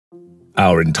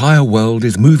Our entire world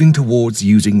is moving towards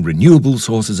using renewable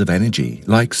sources of energy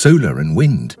like solar and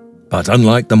wind. But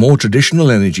unlike the more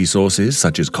traditional energy sources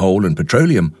such as coal and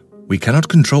petroleum, we cannot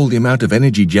control the amount of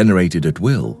energy generated at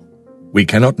will. We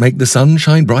cannot make the sun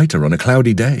shine brighter on a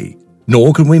cloudy day,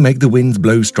 nor can we make the winds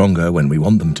blow stronger when we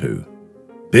want them to.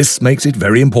 This makes it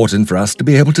very important for us to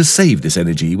be able to save this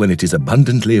energy when it is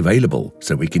abundantly available,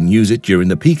 so we can use it during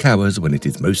the peak hours when it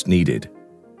is most needed.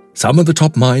 Some of the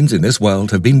top minds in this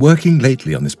world have been working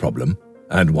lately on this problem,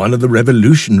 and one of the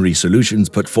revolutionary solutions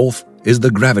put forth is the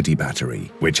gravity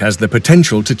battery, which has the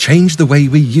potential to change the way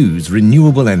we use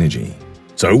renewable energy.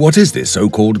 So what is this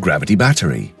so-called gravity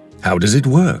battery? How does it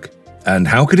work? And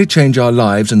how could it change our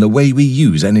lives and the way we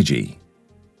use energy?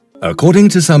 According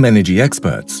to some energy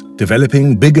experts,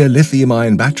 developing bigger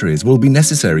lithium-ion batteries will be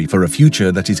necessary for a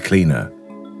future that is cleaner.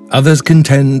 Others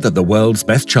contend that the world's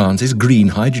best chance is green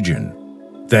hydrogen.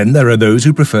 Then there are those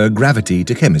who prefer gravity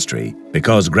to chemistry,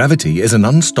 because gravity is an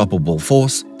unstoppable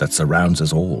force that surrounds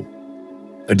us all.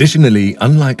 Additionally,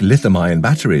 unlike lithium-ion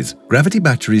batteries, gravity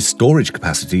batteries' storage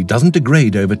capacity doesn't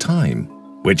degrade over time,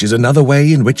 which is another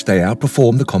way in which they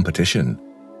outperform the competition.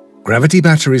 Gravity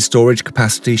battery storage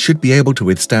capacity should be able to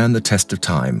withstand the test of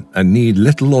time and need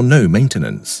little or no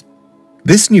maintenance.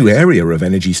 This new area of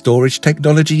energy storage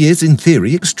technology is, in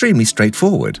theory, extremely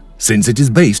straightforward, since it is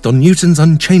based on Newton's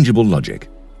unchangeable logic.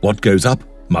 What goes up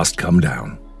must come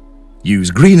down.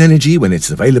 Use green energy when it's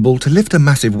available to lift a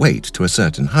massive weight to a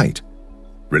certain height.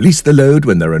 Release the load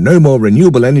when there are no more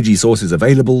renewable energy sources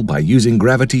available by using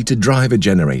gravity to drive a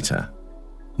generator.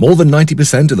 More than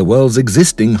 90% of the world's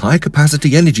existing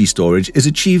high-capacity energy storage is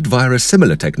achieved via a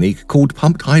similar technique called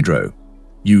pumped hydro.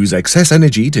 Use excess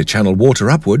energy to channel water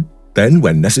upward, then,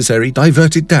 when necessary,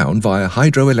 divert it down via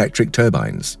hydroelectric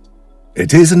turbines.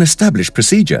 It is an established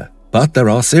procedure, but there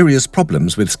are serious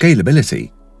problems with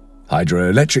scalability.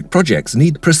 Hydroelectric projects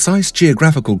need precise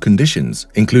geographical conditions,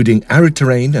 including arid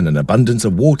terrain and an abundance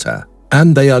of water,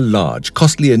 and they are large,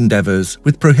 costly endeavors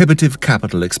with prohibitive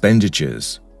capital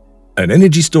expenditures. An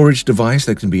energy storage device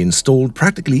that can be installed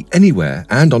practically anywhere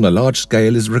and on a large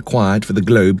scale is required for the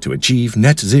globe to achieve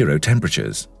net zero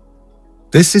temperatures.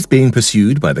 This is being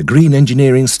pursued by the green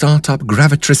engineering startup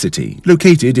Gravitricity,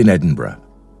 located in Edinburgh.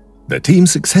 The team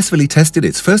successfully tested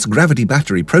its first gravity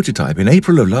battery prototype in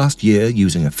April of last year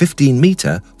using a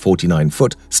 15-meter,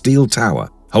 49-foot steel tower,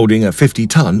 holding a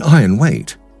 50-ton iron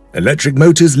weight. Electric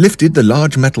motors lifted the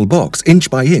large metal box inch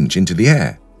by inch into the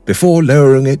air, before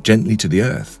lowering it gently to the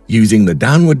earth, using the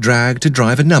downward drag to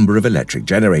drive a number of electric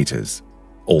generators.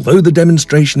 Although the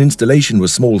demonstration installation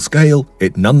was small-scale,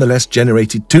 it nonetheless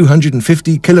generated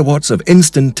 250 kilowatts of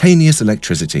instantaneous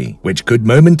electricity, which could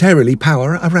momentarily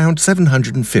power around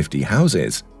 750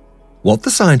 houses. What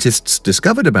the scientists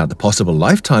discovered about the possible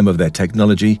lifetime of their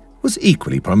technology was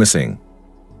equally promising.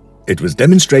 It was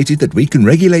demonstrated that we can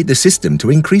regulate the system to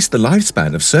increase the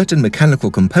lifespan of certain mechanical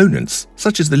components,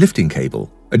 such as the lifting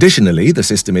cable. Additionally, the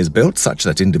system is built such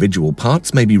that individual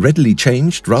parts may be readily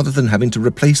changed rather than having to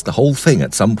replace the whole thing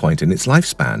at some point in its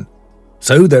lifespan.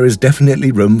 So there is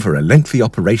definitely room for a lengthy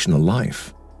operational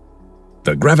life.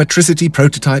 The Gravitricity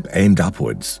prototype aimed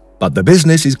upwards, but the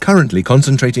business is currently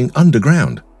concentrating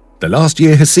underground. The last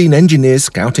year has seen engineers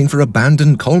scouting for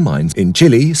abandoned coal mines in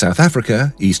Chile, South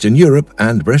Africa, Eastern Europe,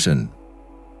 and Britain.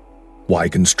 Why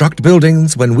construct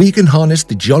buildings when we can harness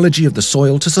the geology of the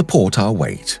soil to support our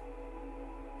weight?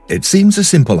 It seems a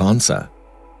simple answer.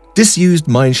 Disused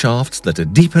mine shafts that are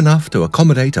deep enough to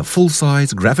accommodate a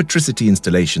full-size Gravitricity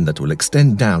installation that will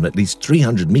extend down at least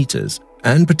 300 meters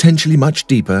and potentially much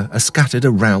deeper are scattered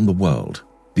around the world.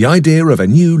 The idea of a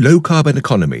new low-carbon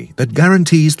economy that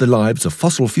guarantees the lives of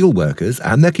fossil fuel workers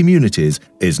and their communities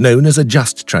is known as a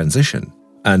just transition,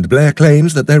 and Blair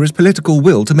claims that there is political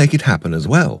will to make it happen as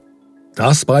well.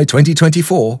 Thus, by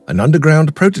 2024, an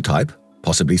underground prototype,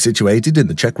 possibly situated in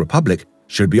the Czech Republic,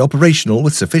 should be operational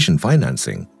with sufficient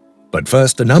financing. But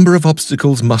first, a number of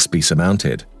obstacles must be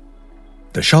surmounted.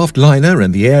 The shaft liner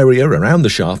and the area around the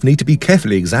shaft need to be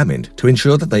carefully examined to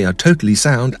ensure that they are totally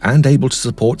sound and able to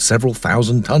support several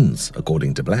thousand tons,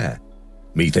 according to Blair.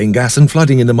 Methane gas and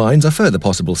flooding in the mines are further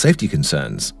possible safety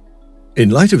concerns. In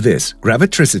light of this,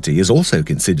 Gravitricity is also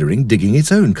considering digging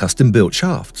its own custom-built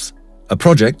shafts, a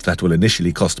project that will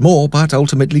initially cost more but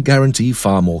ultimately guarantee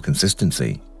far more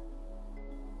consistency.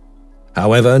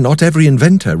 However, not every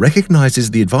inventor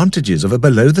recognizes the advantages of a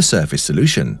below-the-surface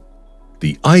solution.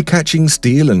 The eye-catching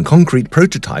steel and concrete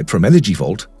prototype from Energy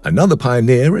Vault, another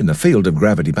pioneer in the field of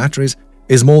gravity batteries,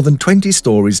 is more than 20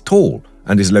 stories tall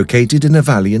and is located in a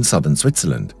valley in southern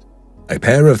Switzerland. A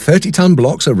pair of 30-ton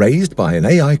blocks are raised by an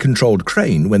AI-controlled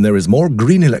crane when there is more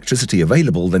green electricity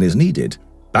available than is needed.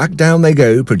 Back down they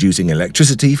go, producing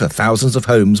electricity for thousands of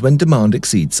homes when demand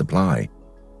exceeds supply.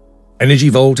 Energy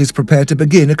Vault is prepared to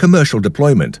begin a commercial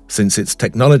deployment since its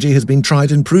technology has been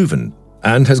tried and proven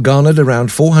and has garnered around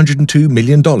 $402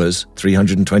 million,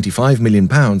 £325 million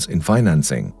in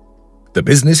financing. The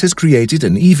business has created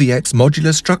an EVX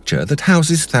modular structure that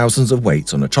houses thousands of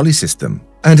weights on a trolley system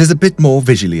and is a bit more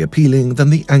visually appealing than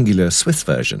the angular Swiss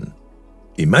version.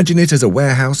 Imagine it as a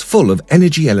warehouse full of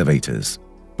energy elevators.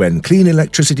 When clean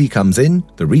electricity comes in,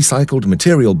 the recycled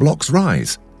material blocks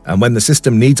rise, and when the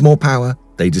system needs more power,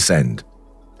 they descend.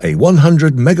 A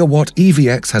 100 megawatt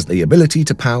EVX has the ability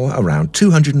to power around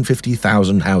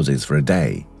 250,000 houses for a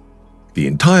day. The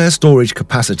entire storage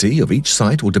capacity of each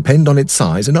site will depend on its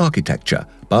size and architecture,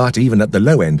 but even at the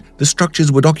low end, the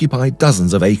structures would occupy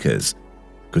dozens of acres.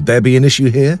 Could there be an issue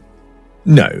here?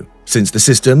 No, since the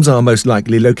systems are most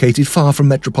likely located far from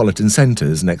metropolitan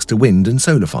centers next to wind and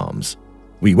solar farms.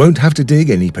 We won't have to dig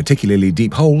any particularly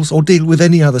deep holes or deal with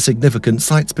any other significant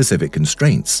site-specific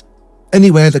constraints.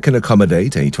 Anywhere that can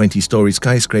accommodate a 20-story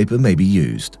skyscraper may be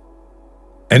used.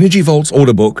 Energy Vault's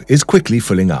order book is quickly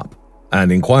filling up,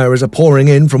 and inquiries are pouring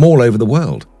in from all over the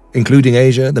world, including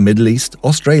Asia, the Middle East,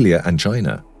 Australia, and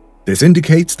China. This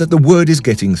indicates that the word is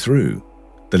getting through.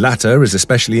 The latter is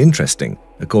especially interesting,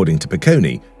 according to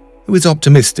Picconi, who is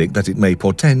optimistic that it may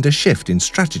portend a shift in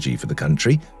strategy for the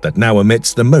country that now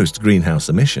emits the most greenhouse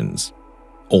emissions.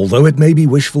 Although it may be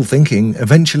wishful thinking,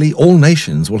 eventually all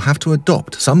nations will have to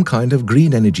adopt some kind of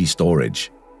green energy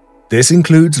storage. This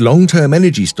includes long-term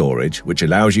energy storage, which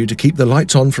allows you to keep the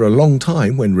lights on for a long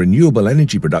time when renewable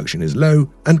energy production is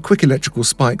low and quick electrical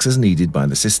spikes as needed by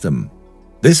the system.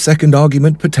 This second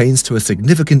argument pertains to a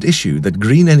significant issue that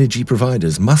green energy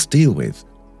providers must deal with.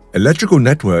 Electrical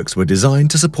networks were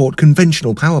designed to support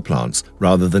conventional power plants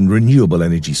rather than renewable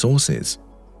energy sources.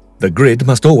 The grid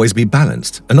must always be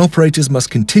balanced, and operators must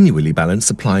continually balance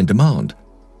supply and demand.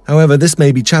 However, this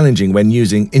may be challenging when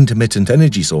using intermittent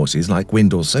energy sources like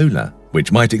wind or solar,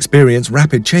 which might experience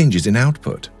rapid changes in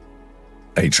output.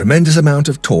 A tremendous amount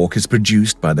of torque is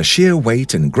produced by the sheer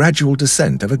weight and gradual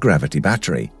descent of a gravity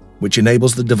battery, which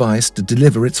enables the device to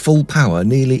deliver its full power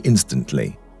nearly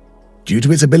instantly. Due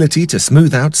to its ability to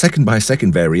smooth out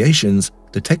second-by-second variations,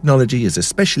 the technology is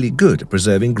especially good at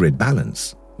preserving grid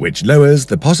balance, which lowers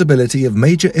the possibility of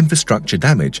major infrastructure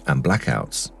damage and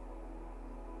blackouts.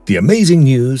 The amazing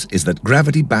news is that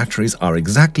gravity batteries are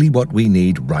exactly what we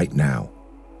need right now.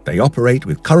 They operate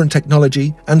with current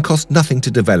technology and cost nothing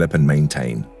to develop and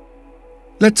maintain.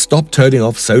 Let's stop turning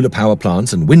off solar power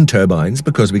plants and wind turbines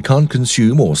because we can't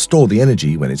consume or store the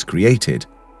energy when it's created.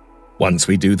 Once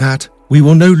we do that, we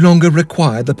will no longer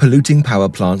require the polluting power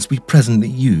plants we presently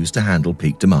use to handle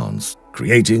peak demands,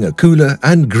 creating a cooler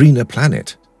and greener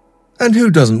planet. And who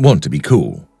doesn't want to be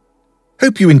cool?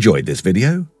 Hope you enjoyed this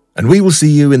video, and we will see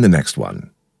you in the next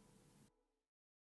one.